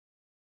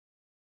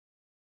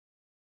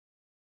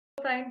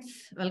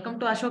Friends, welcome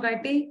to Ashok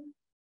IT.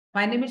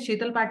 My name is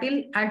Sheetal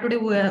Patil and today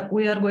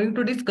we are going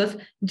to discuss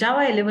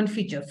Java 11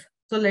 features.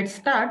 So let's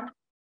start.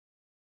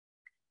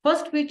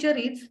 First feature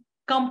is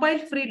compile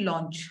free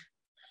launch.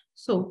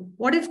 So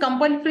what is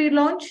compile free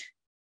launch?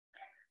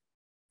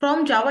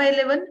 From Java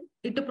 11,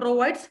 it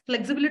provides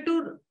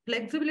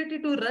flexibility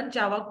to run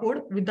Java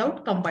code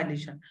without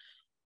compilation.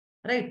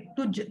 Right?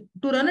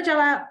 To run a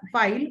Java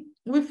file,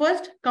 we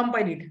first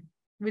compile it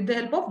with the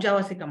help of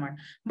JavaC command.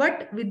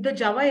 But with the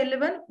Java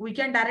 11, we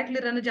can directly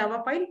run a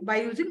Java file by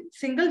using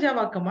single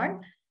Java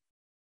command.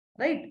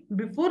 Right?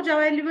 Before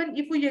Java 11,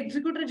 if we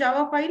execute a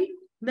Java file,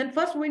 then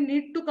first we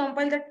need to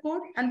compile that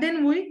code and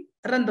then we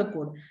run the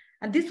code.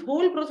 And this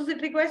whole process,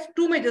 it requires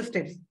two major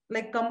steps,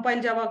 like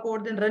compile Java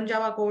code, then run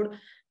Java code.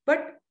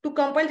 But to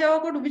compile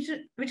Java code,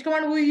 which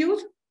command we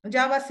use?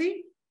 JavaC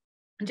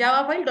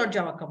Java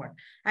file.java command.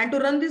 And to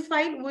run this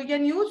file, we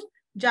can use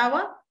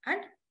Java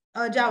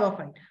and Java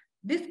file.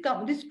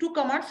 These two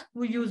commands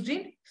we used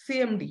in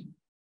CMD,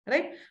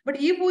 right? But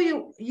if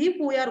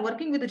we are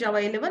working with the Java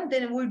 11,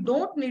 then we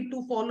don't need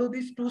to follow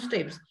these two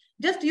steps.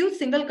 Just use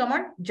single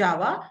command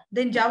Java,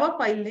 then Java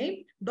file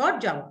name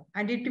 .java,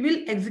 and it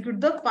will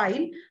execute the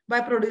file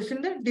by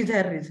producing the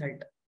desired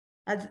result.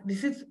 As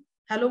this is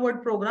Hello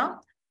World program.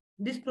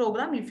 This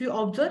program, if you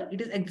observe, it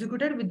is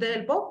executed with the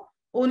help of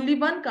only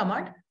one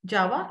command,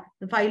 Java,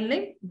 the file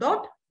name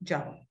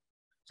 .java.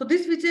 So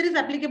this feature is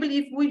applicable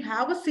if we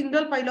have a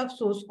single file of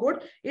source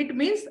code. It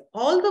means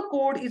all the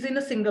code is in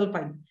a single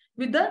file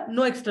with the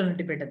no external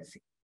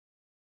dependency.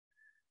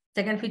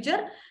 Second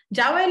feature,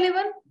 Java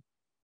 11,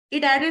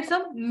 it added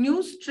some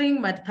new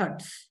string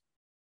methods.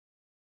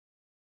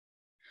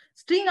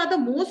 String are the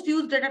most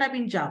used data type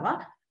in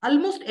Java.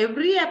 Almost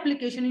every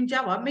application in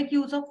Java make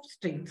use of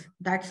strings.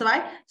 That's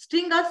why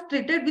strings are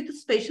treated with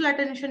special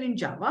attention in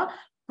Java.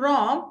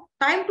 From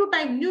time to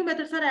time, new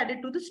methods are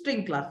added to the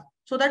string class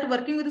so that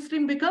working with the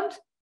string becomes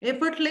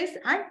effortless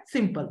and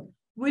simple.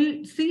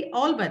 We'll see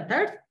all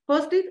methods.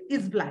 First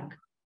is blank.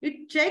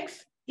 It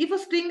checks if a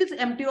string is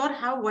empty or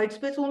have white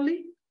space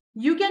only.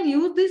 You can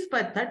use this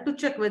method to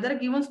check whether a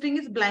given string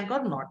is blank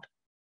or not.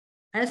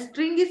 And a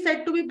string is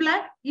said to be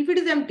blank if it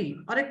is empty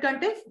or it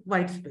contains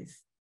white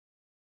space.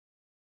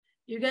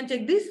 You can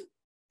check this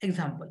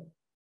example.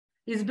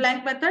 Is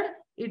blank method,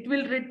 it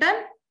will return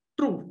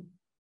true,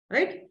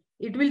 right?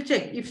 It will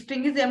check if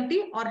string is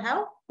empty or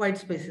have white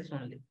spaces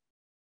only.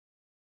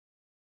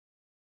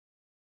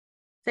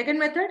 Second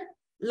method,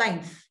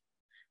 lines.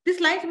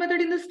 This lines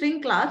method in the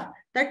string class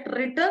that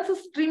returns a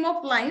stream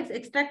of lines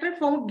extracted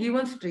from a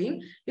given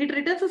string. It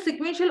returns a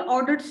sequential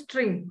ordered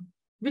string,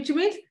 which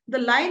means the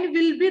line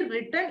will be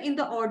written in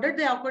the order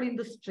they occurred in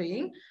the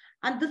string.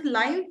 And this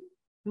line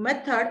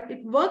method,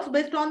 it works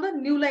based on the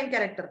new line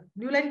character.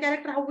 New line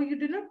character, how will you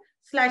denote?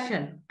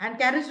 /n. And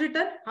carriage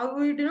return, how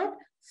will you denote?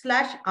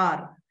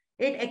 /r.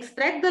 It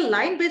extracts the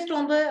line based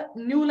on the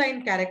new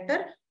line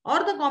character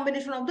or the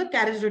combination of the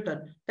carriage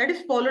return that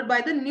is followed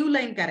by the new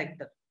line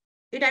character.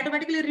 It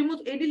automatically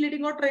removes any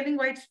leading or trailing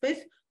white space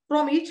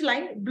from each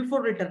line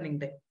before returning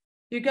them.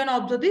 You can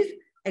observe this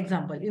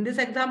example. In this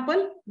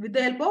example, with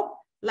the help of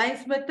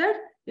lines method,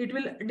 it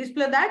will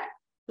display that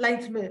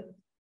lines method.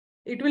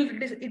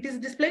 It is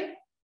displaying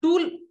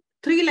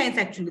three lines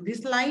actually.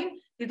 This line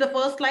is the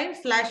first line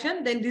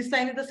 /n, then this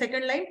line is the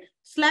second line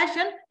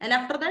 /n, and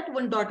after that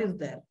one dot is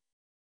there.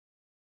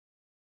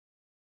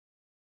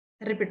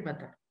 Repeat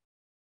method.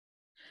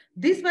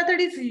 This method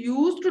is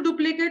used to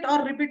duplicate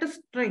or repeat a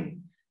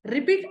string.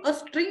 Repeat a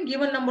string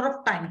given number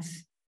of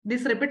times.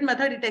 This repeat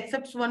method, it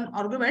accepts one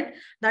argument,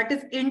 that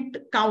is int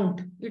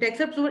count. It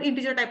accepts one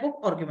integer type of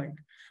argument.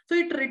 So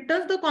it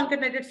returns the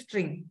concatenated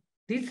string.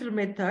 This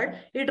method,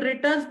 it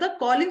returns the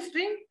calling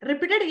string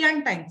repeated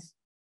n times.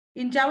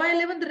 In Java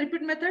 11, the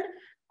repeat method,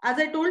 as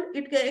I told,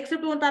 it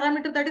accepts one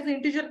parameter, that is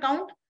integer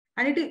count,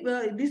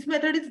 and this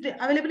method is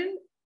available in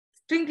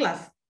string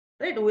class.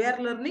 Right? We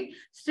are learning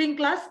string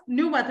class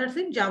new methods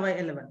in Java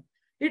 11.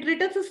 It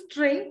returns a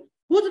string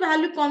whose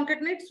value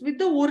concatenates with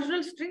the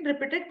original string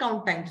repeated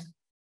count times.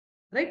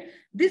 Right?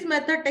 This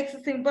method takes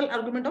a simple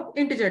argument of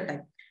integer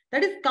type.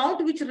 That is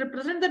count, which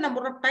represents the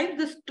number of times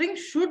the string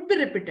should be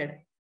repeated.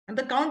 And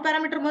the count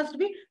parameter must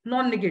be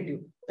non-negative.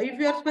 If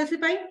you are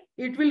specifying,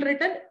 it will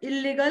return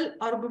illegal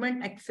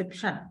argument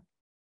exception.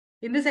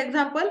 In this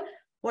example,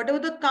 whatever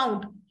the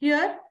count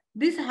here,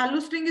 this hello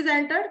string is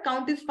entered,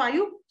 count is 5.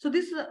 So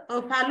this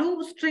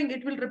hello string,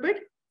 it will repeat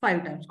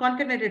 5 times,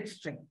 concatenated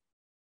string.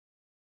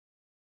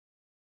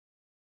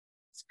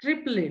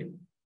 Strip lead.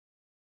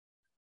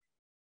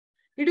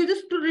 It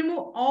uses to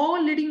remove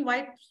all leading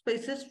white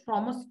spaces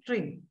from a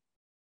string.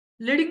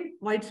 Leading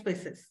white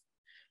spaces.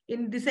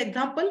 In this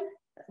example,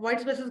 white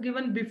space is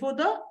given before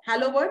the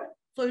hello word.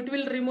 So it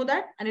will remove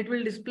that and it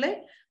will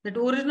display that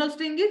original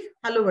string is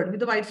hello word with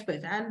the white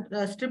space, and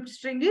stripped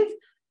string is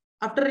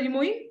after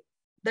removing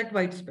that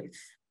white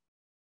space.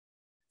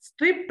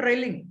 Strip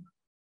trailing.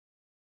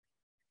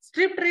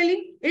 Strip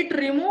trailing, it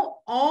removes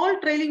all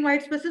trailing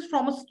white spaces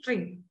from a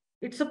string.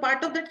 It's a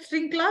part of that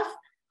string class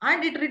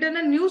and it returns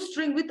a new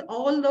string with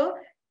all the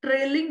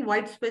trailing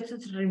white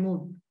spaces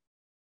removed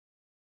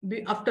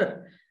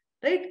after,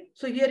 right?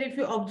 So here if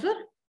you observe,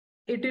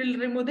 it will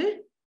remove the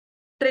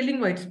trailing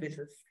white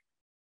spaces.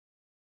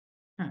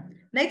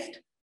 Next,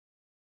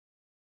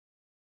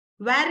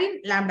 var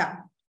in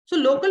lambda. So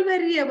local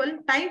variable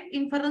type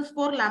inference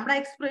for lambda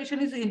expression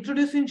is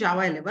introduced in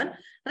Java 11.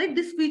 Right?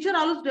 This feature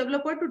allows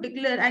developer to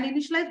declare and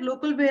initialize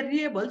local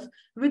variables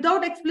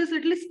without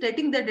explicitly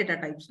stating their data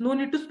types. No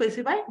need to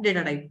specify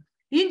data type.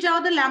 In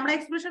Java, the lambda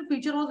expression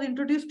feature was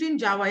introduced in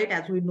Java 8,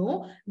 as we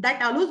know,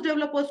 that allows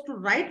developers to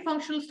write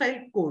functional style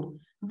code.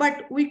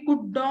 But we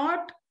could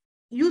not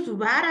use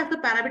var as the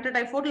parameter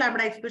type for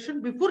lambda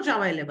expression before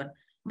Java 11.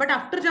 But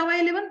after Java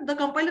 11, the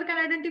compiler can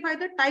identify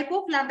the type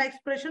of lambda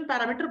expression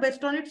parameter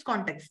based on its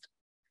context.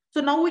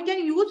 So now we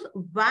can use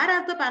var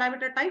as the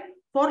parameter type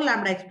for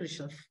lambda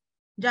expressions.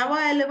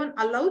 Java 11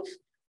 allows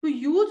to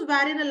use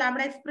var in a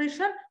lambda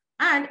expression,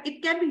 and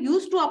it can be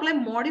used to apply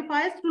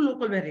modifiers to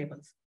local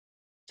variables.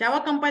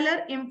 Java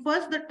compiler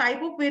infers the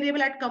type of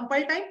variable at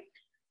compile time,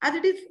 as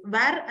it is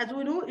var, as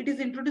we know, it is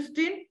introduced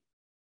in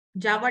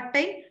Java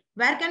 10.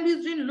 Var can be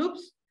used in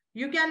loops.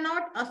 You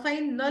cannot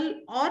assign null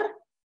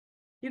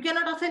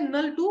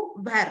to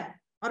var,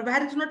 or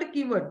var is not a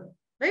keyword,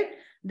 right?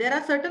 There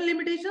are certain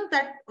limitations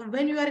that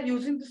when you are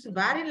using this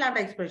var in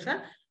lambda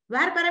expression,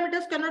 var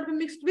parameters cannot be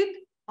mixed with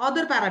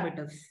other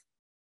parameters.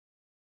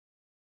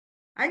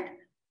 And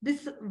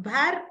this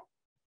var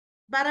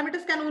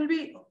parameters can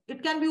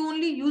be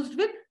only used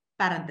with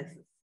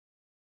parentheses.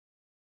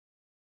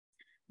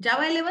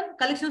 Java 11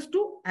 collections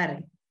to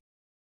array.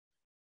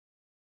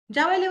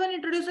 Java 11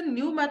 introduced a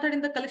new method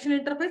in the collection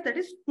interface, that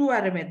is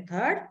toArray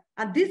method.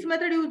 And this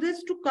method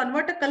uses to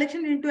convert a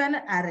collection into an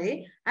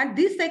array. And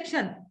this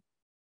section,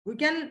 we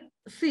can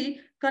see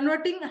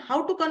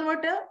how to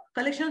convert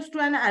collections to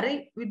an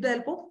array with the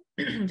help of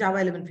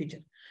Java 11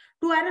 feature.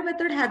 toArray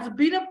method has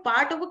been a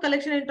part of a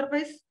collection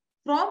interface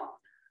from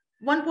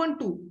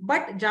 1.2,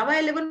 but Java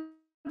 11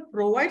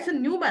 provides a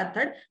new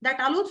method that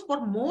allows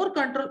for more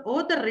control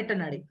over the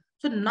return array.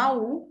 So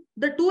now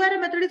the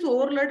toArray method is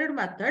overloaded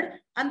method,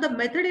 and the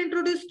method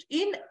introduced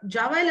in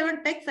Java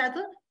 11 takes as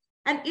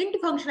an int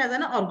function as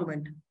an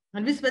argument,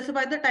 and we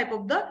specify the type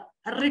of the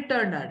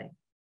returned array.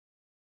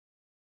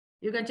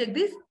 You can check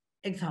this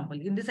example.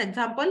 In this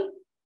example,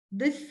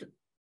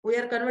 we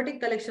are converting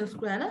collections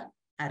to an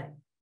array.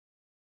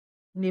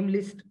 Name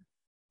list.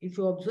 If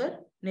you observe,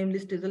 name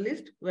list is a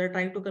list. We are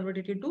trying to convert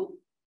it into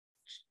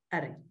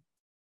array.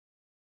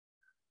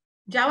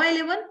 Java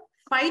 11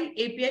 file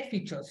API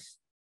features.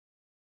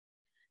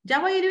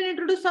 Java 11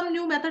 introduced some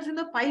new methods in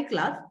the file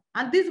class,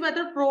 and this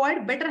method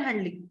provide better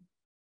handling.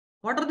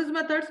 What are these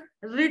methods?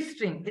 Read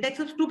string. It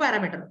accepts two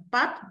parameters,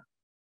 path.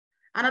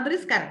 Another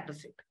is character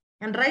set.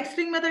 And write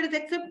string method is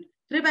accept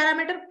three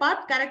parameter,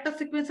 path, character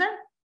sequence, and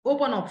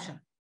open option.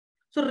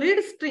 So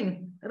read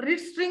string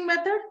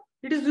method,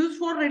 it is used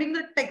for reading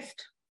the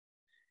text.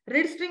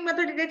 Read string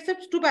method, it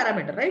accepts two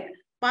parameters, right?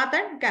 Path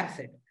and char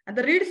set. And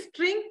the read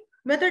string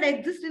method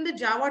exists in the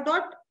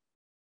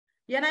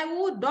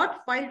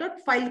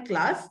java.nio.file.file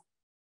class.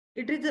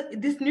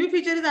 This new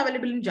feature is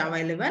available in Java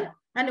 11.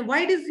 And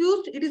why it is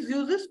used? It is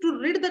used to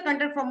read the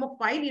content from a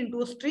file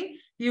into a string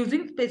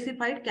using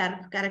specified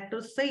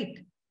character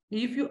set.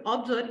 If you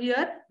observe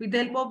here, with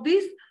the help of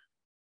this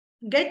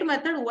get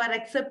method,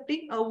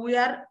 we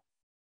are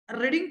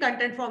reading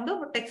content from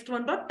the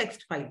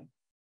text1.text file.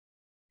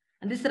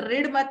 And this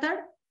read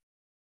method,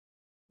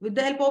 with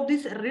the help of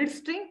this read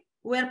string,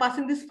 we are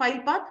passing this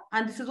file path,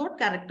 and this is what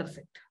character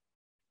set.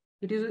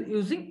 It is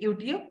using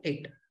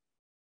UTF-8.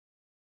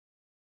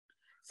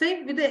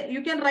 Same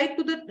you can write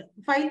to the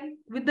file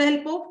with the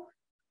help of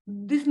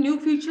this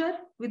new feature,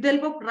 with the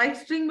help of write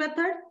string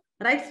method.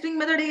 Write string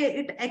method,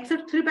 it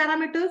accepts three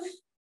parameters,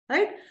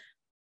 right?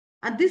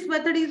 And this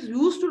method is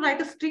used to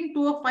write a string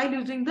to a file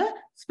using the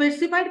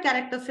specified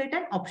character set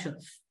and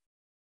options.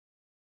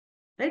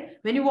 Right?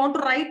 When you want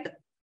to write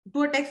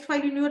to a text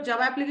file in your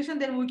Java application,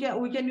 then we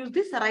can use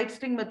this write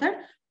string method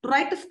to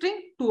write a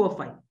string to a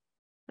file.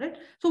 Right?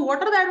 So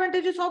what are the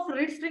advantages of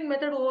read string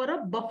method over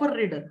a buffer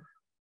reader?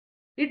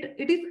 It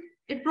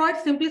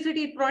provides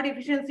simplicity, it provides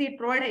efficiency, it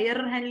provides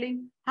error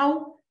handling.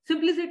 How?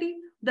 Simplicity.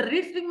 The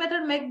read string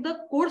method makes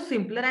the code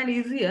simpler and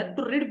easier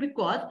to read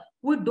because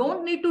we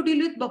don't need to deal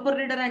with buffer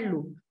reader and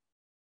loop.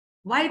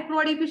 Why it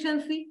provides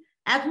efficiency?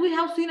 As we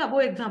have seen above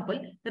example,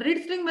 the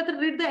read string method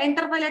reads the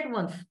entire file at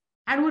once,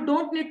 and we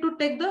don't need to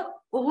take the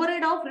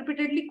overhead of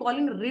repeatedly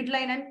calling read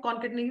line and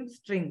concatenating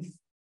strings.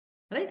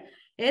 Right?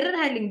 Error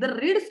handling. The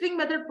read string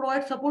method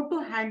provides support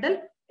to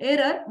handle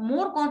error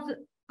more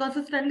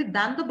consistently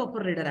than the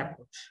buffer reader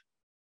approach.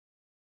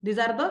 These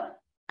are the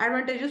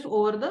advantages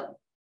over the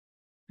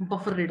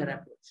buffer reader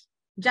approach.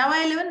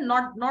 Java 11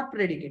 not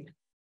predicate.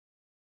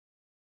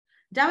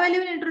 Java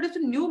 11 introduced a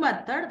new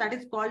method that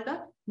is called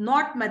a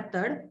not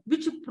method,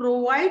 which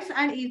provides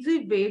an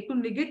easy way to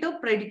negate a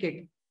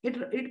predicate.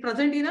 It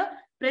present in a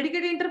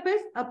predicate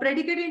interface. A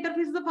predicate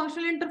interface is a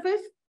functional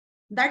interface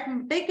that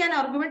take an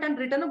argument and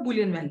return a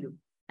Boolean value.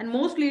 And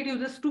mostly it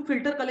uses to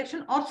filter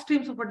collection or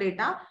streams of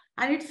data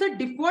and it's a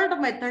default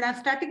method and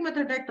static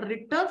method that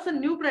returns a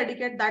new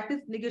predicate that is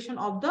negation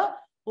of the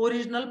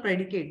original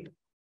predicate.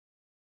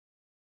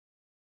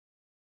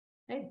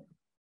 Right?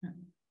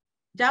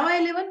 Java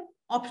 11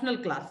 optional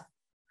class.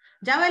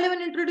 Java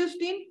 11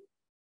 introduced in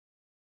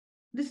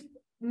this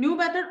new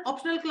method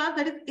optional class,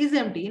 that is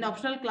empty. In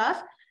optional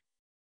class,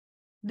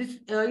 this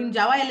in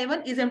Java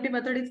 11 is empty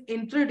method is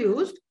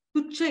introduced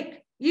to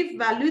check if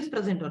value is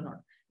present or not.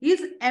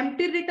 Is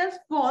empty returns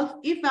false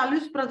if value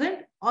is present,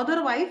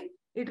 otherwise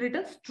it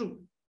returns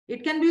true.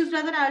 It can be used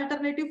as an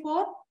alternative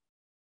for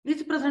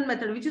is present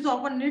method, which is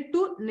often need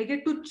to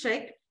negate to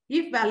check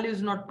if value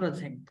is not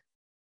present.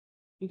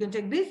 You can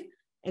check this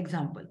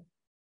example.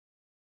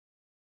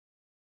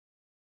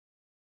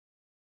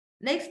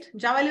 Next,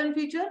 Java 11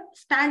 feature,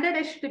 standard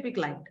HTTP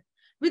client.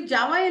 With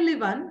Java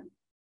 11,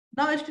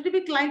 now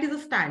HTTP client is a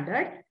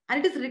standard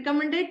and it is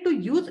recommended to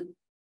use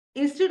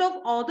instead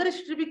of other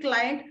HTTP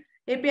client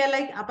API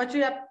like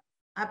Apache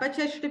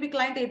HTTP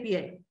client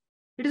API.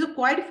 It is a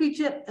quite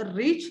feature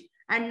rich,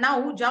 and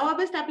now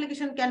Java-based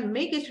application can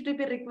make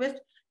HTTP request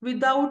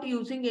without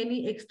using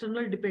any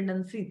external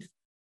dependencies.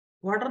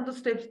 What are the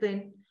steps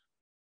then?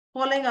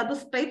 Following are the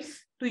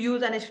steps to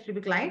use an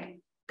HTTP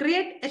client.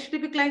 Create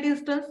HTTP client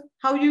instance.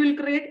 How you will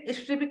create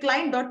HTTP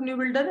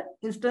client.newBuilder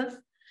instance.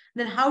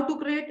 Then how to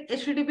create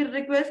HTTP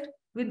request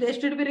with the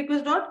HTTP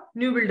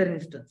request.newBuilder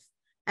instance.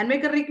 And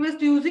make a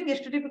request using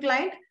HTTP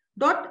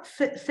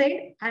client.send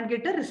and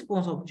get a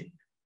response object.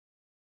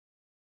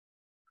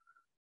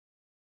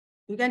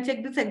 You can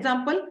check this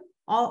example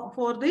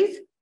for this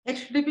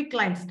HTTP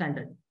client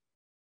standard.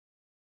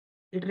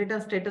 It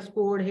returns status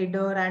code,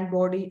 header and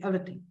body,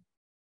 everything.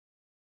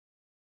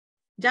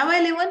 Java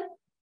 11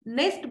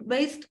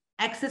 nest-based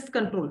access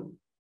control.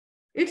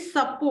 It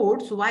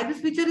supports, why this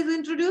feature is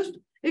introduced?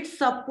 It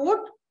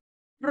supports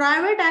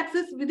private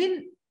access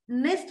within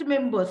nest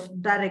members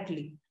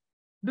directly.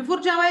 Before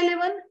Java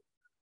 11,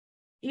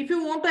 if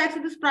you want to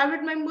access these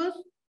private members,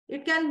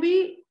 it can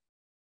be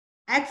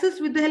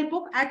accessed with the help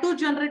of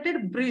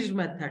auto-generated bridge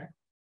method,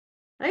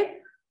 right?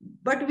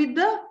 But with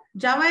the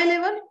Java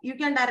 11, you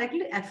can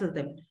directly access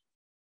them.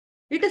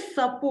 It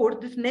supports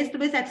this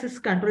nest-based access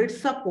control. It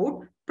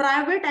supports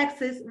private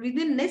access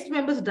within nest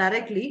members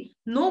directly,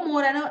 no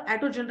more an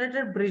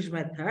auto-generated bridge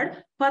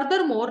method.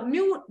 Furthermore,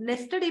 new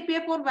nested API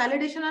for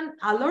validation and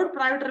allowed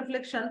private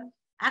reflection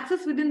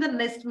access within the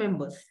nest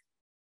members.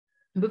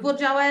 Before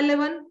Java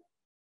 11,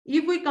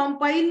 if we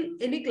compile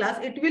any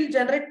class, it will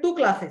generate two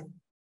classes.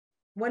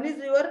 One is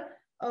your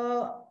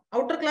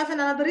outer class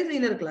and another is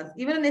inner class.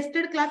 Even a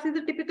nested class is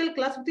a typical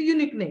class with a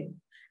unique name.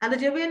 And the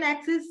JVM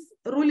access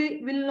rule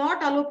will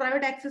not allow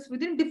private access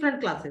within different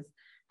classes.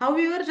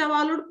 However, Java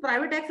allowed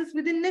private access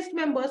within nest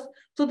members.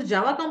 So the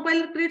Java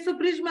compiler creates a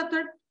bridge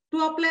method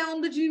to apply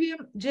on the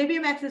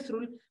JVM access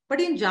rule. But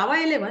in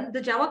Java 11,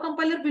 the Java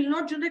compiler will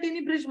not generate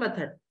any bridge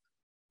method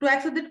to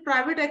access the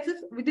private access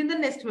within the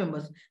nest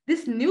members.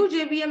 This new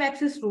JVM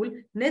access rule,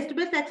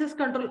 nest-based access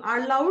control,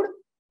 allowed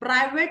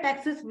private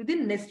access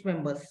within nest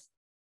members.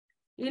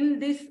 In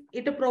this,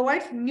 it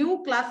provides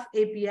new class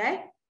API,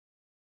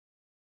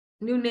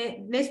 new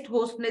nest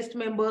host, nest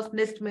members,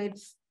 nest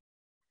mates,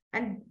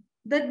 and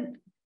the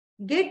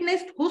get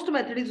nest host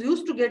method is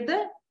used to get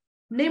the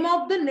name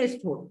of the nest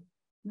host.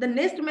 The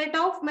nest mate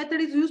of method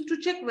is used to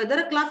check whether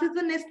a class is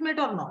a nest mate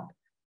or not.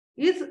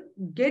 Is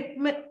get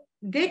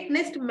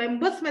nest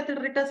members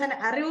method returns an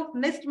array of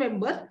nest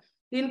members,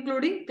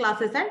 including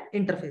classes and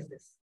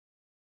interfaces.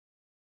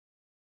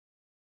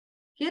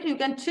 Here you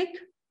can check,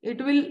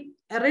 it will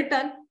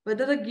return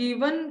whether the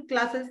given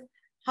classes,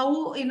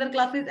 how inner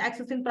class is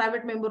accessing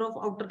private member of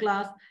outer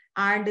class,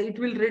 and it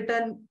will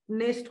return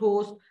nest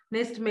host,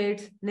 nest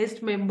mates,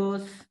 nest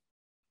members.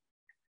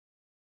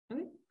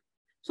 Okay.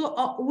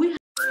 So we